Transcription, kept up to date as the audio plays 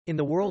In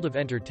the world of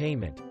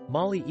entertainment,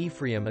 Molly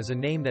Ephraim is a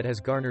name that has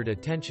garnered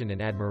attention and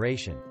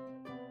admiration.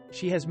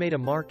 She has made a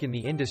mark in the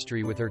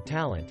industry with her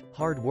talent,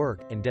 hard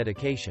work, and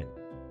dedication.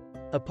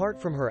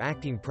 Apart from her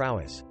acting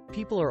prowess,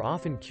 people are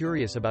often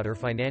curious about her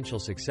financial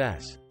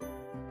success.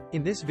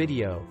 In this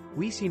video,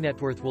 Wiki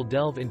Net Worth will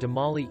delve into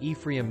Molly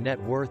Ephraim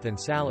net worth and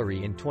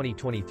salary in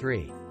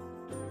 2023.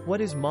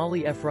 What is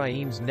Molly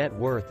Ephraim's net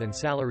worth and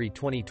salary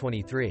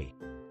 2023?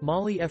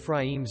 Molly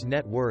Ephraim's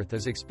net worth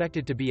is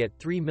expected to be at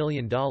 $3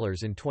 million in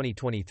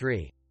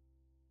 2023.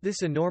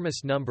 This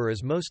enormous number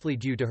is mostly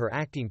due to her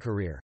acting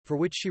career, for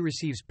which she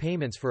receives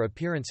payments for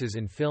appearances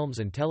in films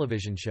and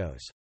television shows.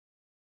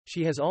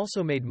 She has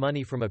also made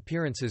money from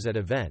appearances at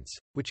events,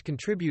 which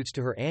contributes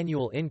to her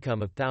annual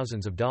income of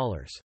thousands of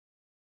dollars.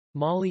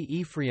 Molly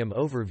Ephraim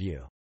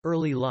overview.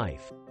 Early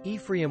life.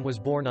 Ephraim was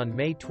born on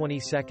May 22,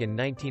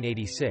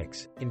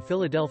 1986, in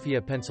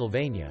Philadelphia,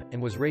 Pennsylvania,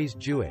 and was raised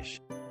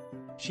Jewish.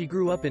 She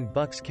grew up in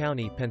Bucks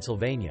County,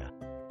 Pennsylvania.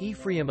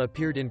 Ephraim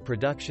appeared in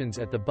productions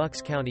at the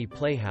Bucks County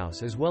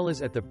Playhouse as well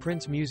as at the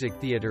Prince Music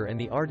Theater and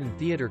the Arden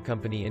Theater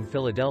Company in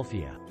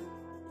Philadelphia.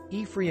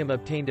 Ephraim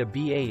obtained a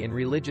BA in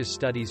Religious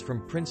Studies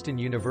from Princeton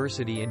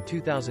University in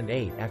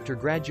 2008 after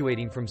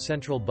graduating from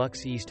Central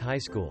Bucks East High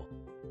School.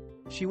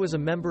 She was a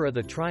member of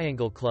the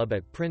Triangle Club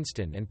at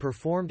Princeton and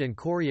performed and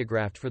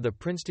choreographed for the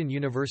Princeton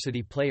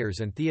University Players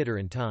and Theater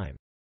in Time.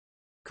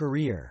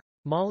 Career.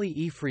 Molly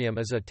Ephraim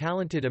is a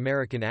talented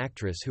American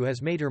actress who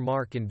has made her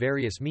mark in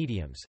various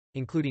mediums,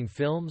 including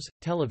films,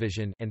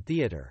 television, and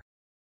theater.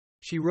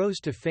 She rose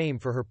to fame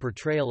for her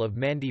portrayal of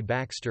Mandy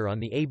Baxter on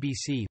the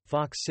ABC,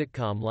 Fox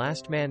sitcom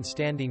Last Man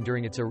Standing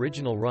during its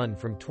original run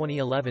from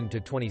 2011 to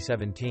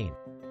 2017.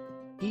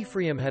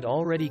 Ephraim had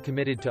already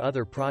committed to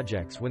other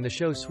projects when the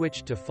show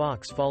switched to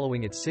Fox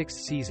following its sixth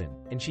season,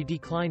 and she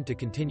declined to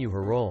continue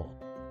her role.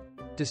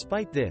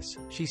 Despite this,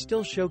 she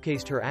still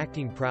showcased her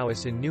acting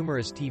prowess in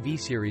numerous TV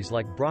series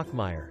like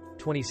Brockmire,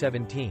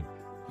 2017,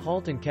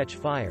 Halt and Catch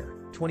Fire,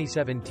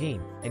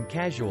 2017, and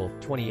Casual,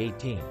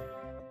 2018.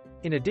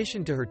 In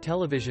addition to her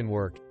television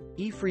work,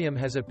 Ephraim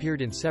has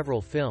appeared in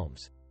several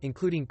films,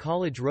 including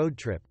College Road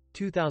Trip,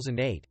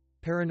 2008,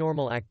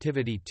 Paranormal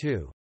Activity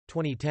 2,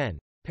 2010,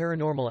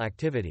 Paranormal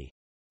Activity,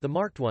 The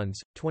Marked Ones,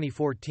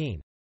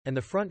 2014, and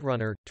The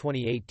Frontrunner,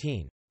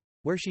 2018,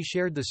 where she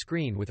shared the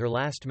screen with her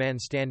Last Man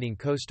Standing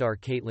co-star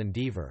Caitlin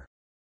Dever.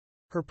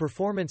 Her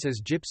performance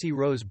as Gypsy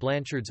Rose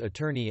Blanchard's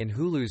attorney in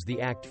Hulu's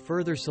The Act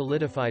further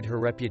solidified her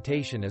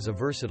reputation as a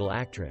versatile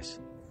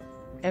actress.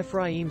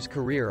 Ephraim's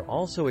career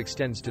also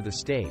extends to the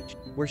stage,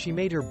 where she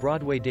made her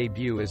Broadway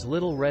debut as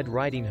Little Red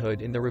Riding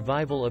Hood in the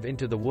revival of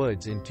Into the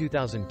Woods in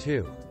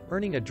 2002,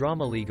 earning a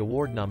Drama League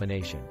Award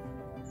nomination.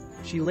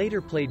 She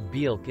later played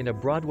Beelk in a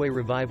Broadway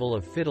revival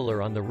of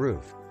Fiddler on the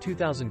Roof,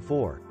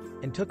 2004,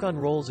 and took on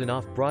roles in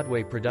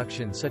off-Broadway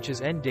productions such as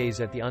End Days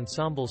at the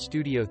Ensemble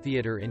Studio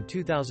Theater in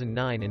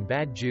 2009 and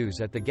Bad Jews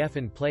at the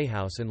Geffen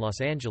Playhouse in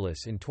Los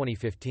Angeles in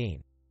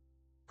 2015.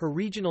 Her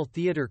regional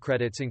theater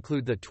credits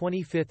include the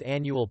 25th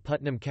Annual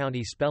Putnam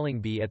County Spelling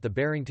Bee at the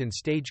Barrington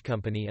Stage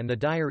Company and The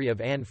Diary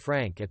of Anne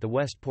Frank at the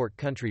Westport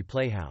Country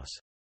Playhouse.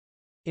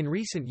 In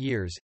recent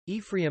years,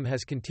 Ephraim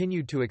has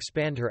continued to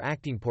expand her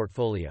acting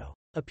portfolio,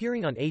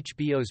 appearing on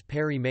HBO's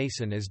Perry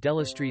Mason as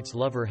Della Street's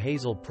lover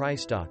Hazel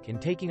Prystock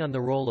and taking on the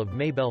role of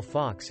Maybelle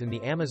Fox in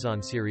the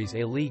Amazon series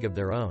A League of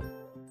Their Own.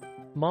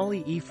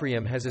 Molly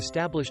Ephraim has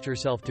established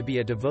herself to be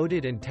a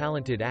devoted and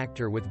talented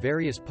actor with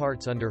various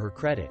parts under her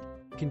credit,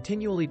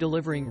 continually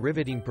delivering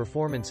riveting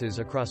performances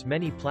across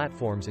many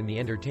platforms in the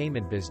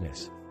entertainment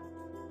business.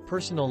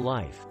 Personal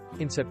life.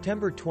 In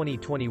September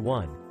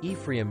 2021,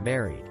 Ephraim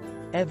married.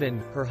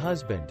 Evan, her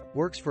husband,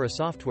 works for a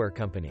software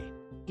company.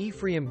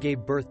 Ephraim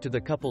gave birth to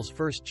the couple's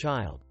first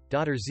child,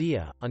 daughter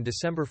Zia, on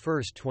December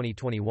 1,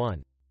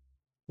 2021.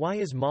 Why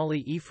is Molly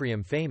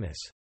Ephraim famous?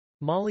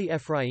 Molly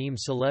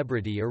Ephraim's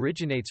celebrity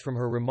originates from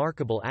her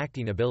remarkable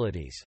acting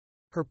abilities.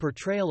 Her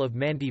portrayal of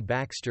Mandy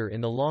Baxter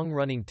in the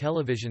long-running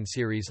television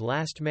series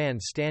Last Man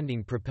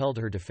Standing propelled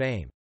her to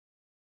fame.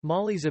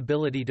 Molly's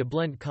ability to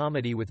blend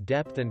comedy with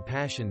depth and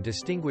passion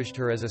distinguished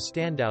her as a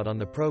standout on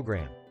the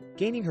program,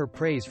 gaining her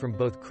praise from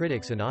both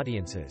critics and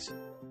audiences.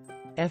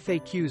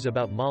 FAQs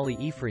about Molly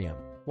Ephraim.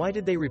 Why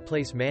did they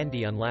replace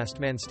Mandy on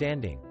Last Man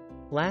Standing?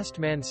 Last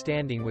Man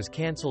Standing was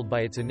cancelled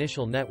by its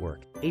initial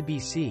network,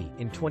 ABC,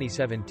 in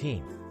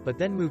 2017, but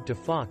then moved to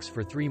Fox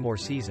for 3 more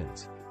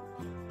seasons.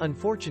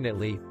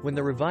 Unfortunately, when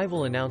the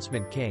revival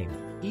announcement came,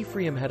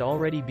 Ephraim had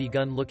already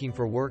begun looking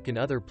for work in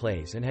other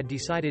plays and had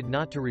decided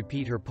not to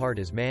repeat her part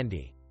as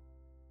Mandy.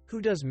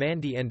 Who does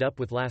Mandy end up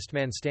with Last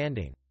Man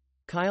Standing?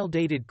 Kyle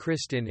dated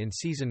Kristen in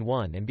Season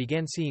 1 and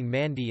began seeing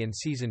Mandy in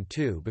Season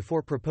 2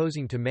 before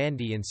proposing to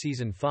Mandy in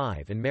Season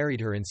 5 and married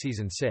her in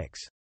Season 6.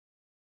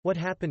 What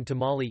happened to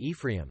Molly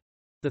Ephraim?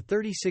 The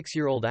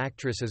 36-year-old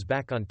actress is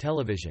back on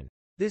television,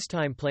 this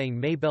time playing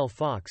Maybelle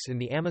Fox in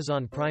the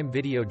Amazon Prime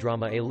Video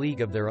drama A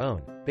League of Their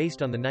Own,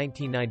 based on the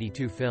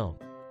 1992 film.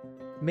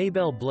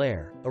 Maybelle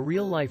Blair, a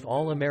real-life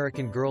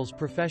All-American Girls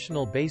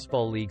Professional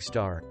Baseball League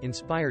star,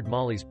 inspired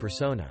Molly's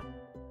persona.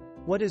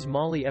 What is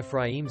Molly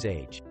Ephraim's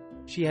age?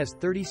 She has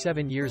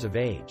 37 years of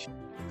age.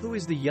 Who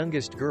is the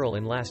youngest girl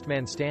in Last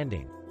Man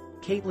Standing?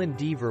 Caitlin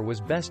Dever was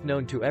best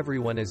known to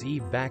everyone as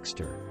Eve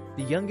Baxter,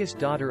 the youngest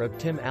daughter of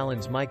Tim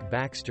Allen's Mike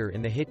Baxter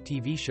in the hit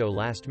TV show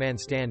Last Man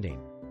Standing.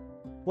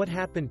 What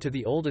happened to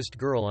the oldest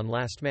girl on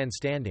Last Man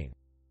Standing?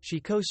 She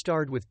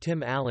co-starred with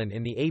Tim Allen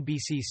in the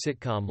ABC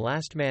sitcom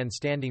Last Man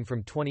Standing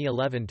from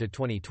 2011 to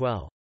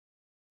 2012.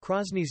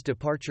 Crosney's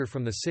departure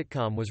from the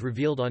sitcom was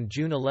revealed on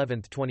June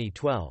 11,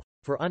 2012,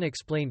 for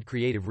unexplained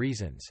creative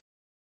reasons.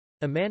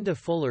 Amanda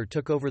Fuller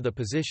took over the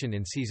position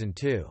in Season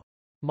 2.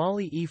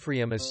 Molly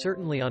Ephraim is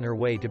certainly on her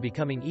way to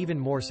becoming even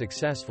more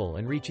successful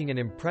and reaching an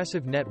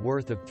impressive net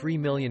worth of $3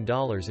 million in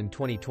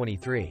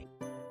 2023.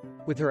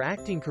 With her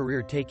acting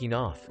career taking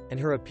off, and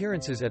her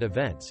appearances at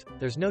events,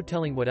 there's no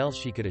telling what else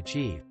she could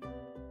achieve.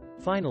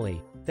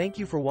 Finally, thank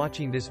you for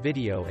watching this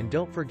video and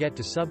don't forget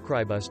to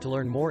subscribe us to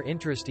learn more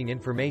interesting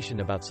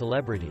information about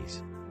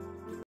celebrities.